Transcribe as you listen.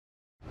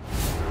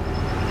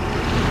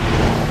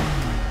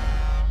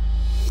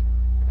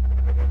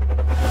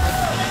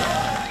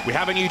We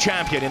have a new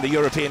champion in the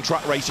European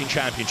Truck Racing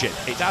Championship.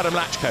 It's Adam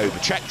Lacko, the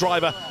Czech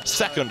driver,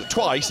 second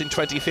twice in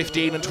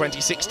 2015 and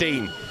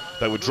 2016.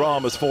 There were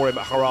dramas for him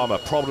at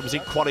Jarama, problems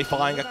in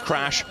qualifying, a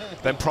crash,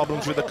 then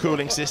problems with the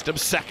cooling system,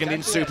 second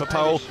in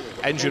Superpole,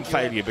 engine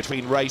failure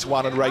between race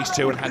 1 and race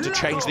 2 and had to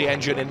change the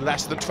engine in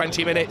less than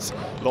 20 minutes,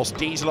 lost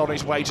diesel on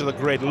his way to the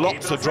grid,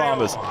 lots of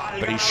dramas,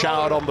 but he's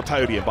showered on the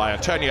podium by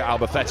Antonio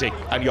Albacete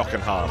and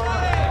Jochen Hahn.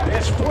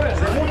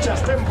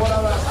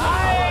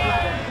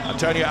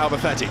 Antonio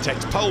Albacete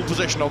takes pole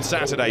position on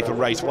Saturday for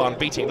race 1,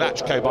 beating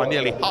Lacko by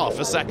nearly half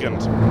a second.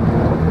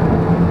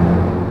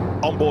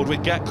 On board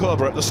with Gert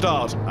Kurber at the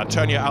start,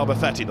 Antonio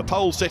Albacete, the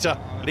pole sitter,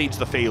 leads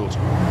the field.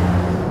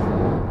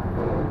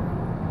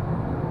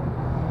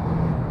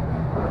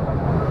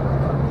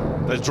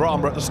 There's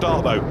drama at the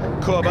start though.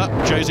 Kurber,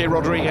 José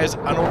Rodrigues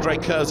and Andre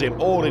Kurzim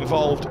all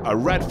involved. A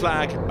red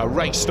flag, a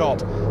race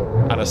stop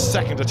and a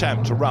second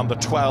attempt to run the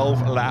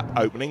 12-lap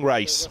opening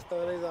race.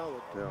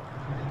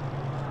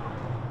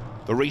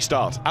 The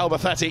restart,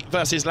 Albacete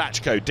versus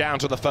Lacko down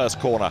to the first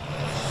corner.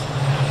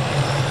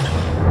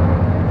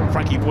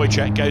 Frankie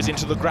Wojciech goes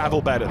into the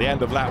gravel bed at the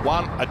end of lap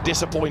 1. A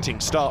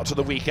disappointing start to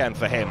the weekend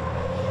for him.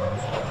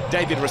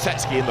 David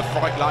Rosetsky in the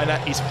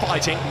Freightliner is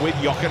fighting with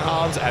Jochen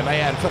Hahn's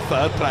MAN for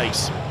third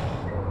place.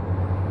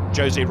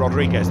 José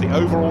Rodrigues, the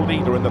overall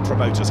leader in the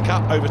Promoters'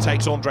 Cup,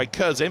 overtakes Andre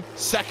Kurzim,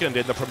 second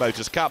in the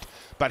Promoters' Cup,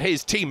 but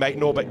his teammate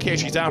Norbert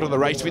Kirsch is out of the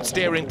race with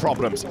steering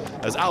problems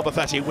as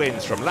Albacete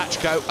wins from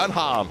Lacko and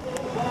Hahn.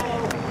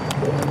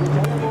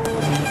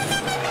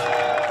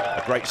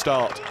 A great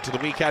start to the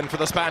weekend for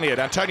the Spaniard,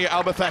 Antonio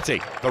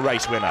Albacete, the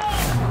race winner.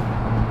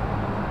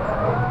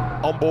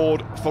 On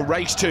board for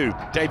race 2,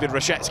 David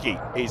Rosetsky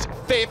is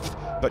 5th,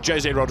 but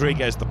José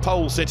Rodrigues, the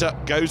pole sitter,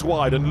 goes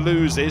wide and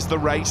loses the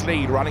race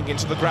lead running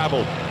into the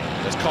gravel.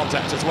 There's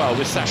contact as well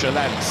with Sascha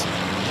Lenz.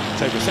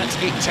 So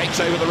Rosetsky takes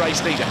over the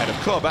race lead ahead of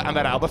Kurber and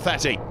then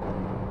Albacete.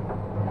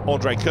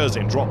 Andre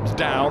Kurzim drops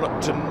down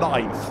to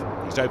 9th.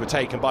 He's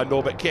overtaken by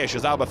Norbert Kirsch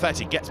as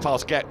Albacete gets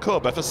past Gert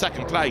Kurber for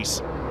second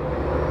place.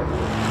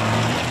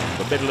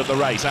 The middle of the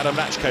race, Adam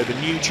Lacko, the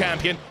new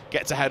champion,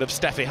 gets ahead of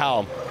Steffi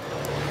Hahn.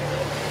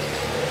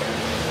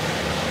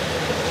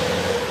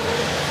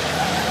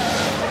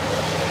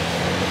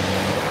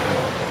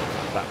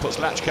 That puts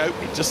Lacko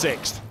into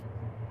 6th.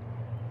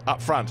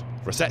 Up front,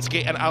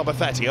 Rosetsky and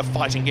Albacete are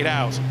fighting it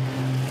out.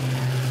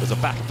 There's a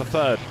battle for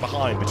third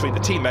behind between the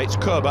teammates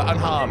Kurber and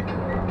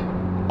Hahn.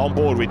 On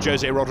board with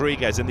José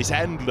Rodrigues in this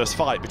endless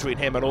fight between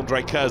him and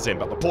Andre Kurzim,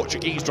 but the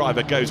Portuguese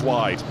driver goes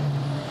wide.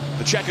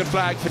 The checkered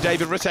flag for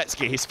David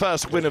Rosetsky, his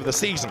first win of the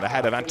season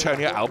ahead of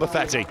Antonio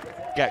Albacete.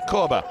 Gert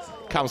Kurber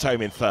comes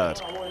home in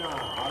third.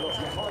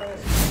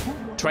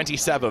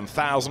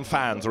 27,000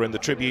 fans are in the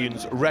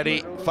tribunes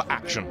ready for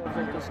action.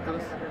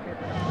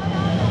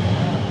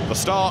 The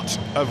start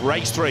of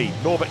race 3,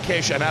 Norbert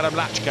Kirsch and Adam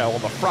Lacko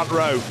on the front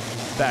row,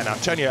 then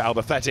Antonio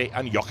Albacete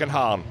and Jochen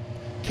Hahn.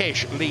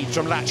 Kirsch leads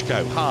from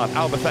Lacko, Hahn,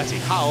 Albacete,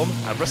 Hahn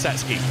and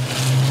Rosetsky.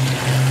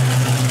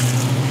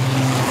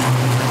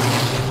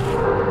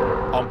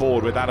 On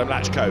board with Adam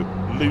Lacko,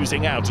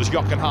 losing out as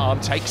Jochen Hahn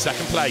takes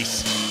second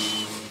place.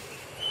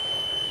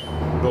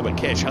 Norbert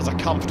Kirsch has a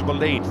comfortable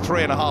lead,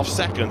 3.5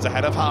 seconds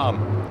ahead of Hahn.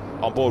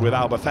 On board with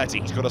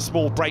Albacete, he's got a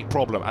small brake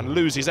problem and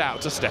loses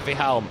out to Steffi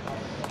Hahn.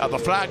 At the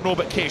flag,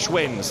 Norbert Kirsch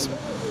wins.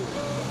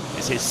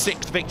 It's his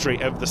 6th victory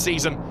of the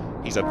season.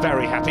 He's a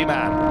very happy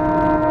man.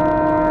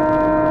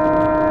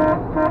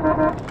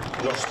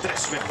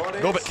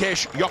 Norbert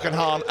Kirsch, Jochen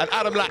Hahn and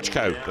Adam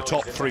Lacko, the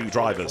top 3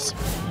 drivers.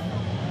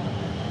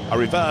 A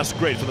reverse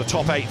grid for the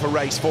top 8 for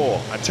race 4.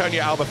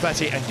 Antonio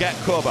Albacete and Gert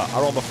Kurber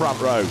are on the front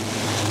row.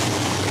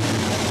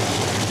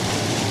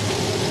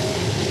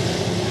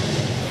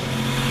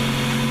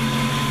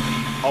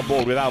 On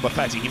board with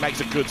Albacete, he makes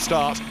a good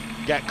start.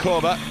 Gert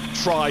Kurber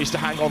tries to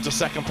hang on to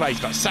second place,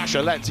 but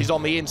Sascha Lenz is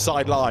on the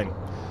inside line.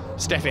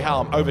 Steffi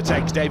Hahn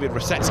overtakes David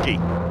Rosetsky.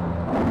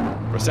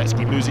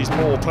 Rosetsky loses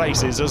more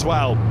places as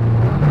well.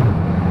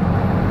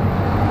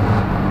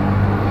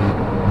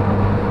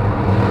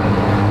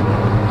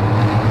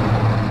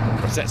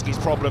 Rosetsky's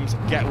problems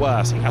get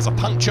worse. He has a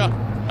puncture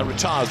and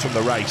retires from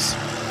the race.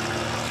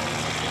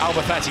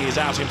 Albacete is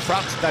out in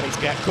front, then it's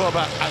Gert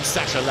Kurber and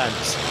Sascha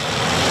Lenz.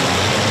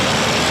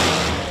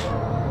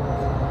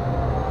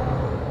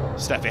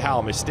 Steffi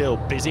Hahn is still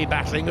busy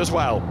battling as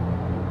well.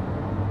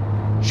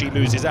 She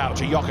loses out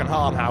to Jochen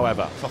Hahn,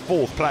 however, for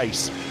 4th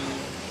place.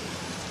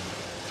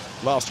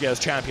 Last year's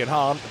champion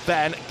Hahn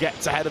then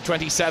gets ahead of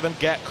 27,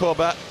 Gert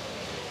Kurber.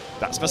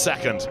 That's for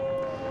second.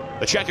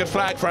 The checkered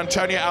flag for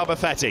Antonio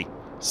Albacete.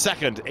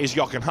 Second is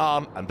Jochen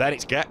Hahn, and then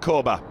it's Gert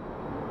Kurber.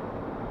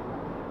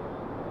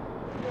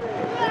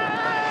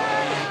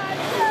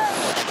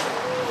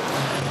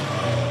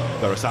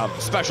 There are some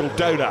special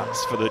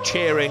donuts for the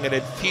cheering and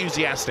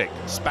enthusiastic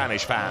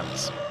Spanish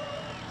fans.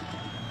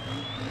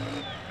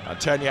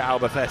 Antonio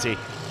Albacete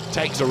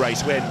takes a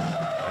race win,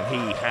 and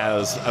he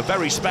has a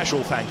very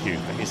special thank you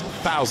for his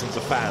thousands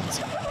of fans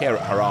here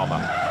at Jarama.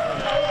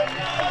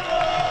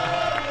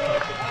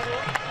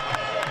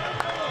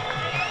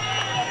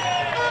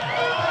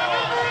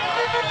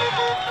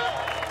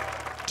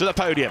 To the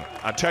podium,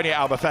 Antonio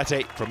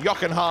Albacete from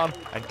Jochen Hahn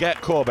and Gert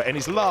Korber in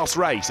his last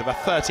race of a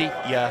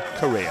 30-year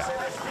career.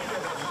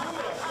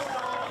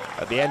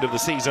 At the end of the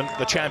season,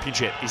 the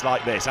championship is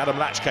like this. Adam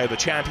Lacko, the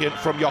champion,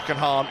 from Jochen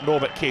Hahn,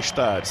 Norbert Kish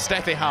third,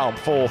 Steffi Halm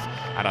fourth,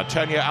 and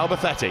Antonio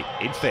Albacete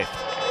in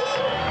fifth.